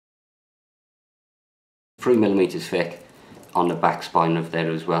3mm thick on the back spine of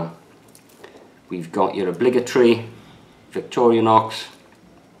there as well. We've got your obligatory Victorinox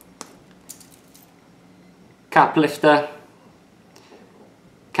cap lifter,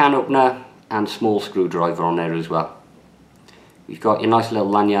 can opener and small screwdriver on there as well. We've got your nice little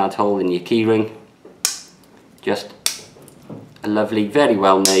lanyard hole in your keyring. Just a lovely, very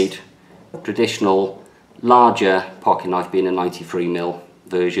well made, traditional, larger pocket knife, being a 93mm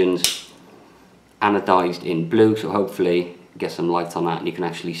versions, anodized in blue, so hopefully get some light on that and you can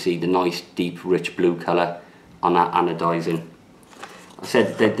actually see the nice deep rich blue colour on that anodizing. I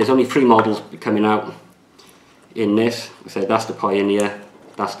said that there's only 3 models coming out in this. I said that's the Pioneer,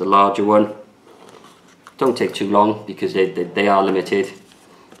 that's the larger one. Don't take too long because they are limited,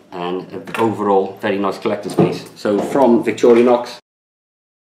 and overall very nice collector's piece. So from Victorinox,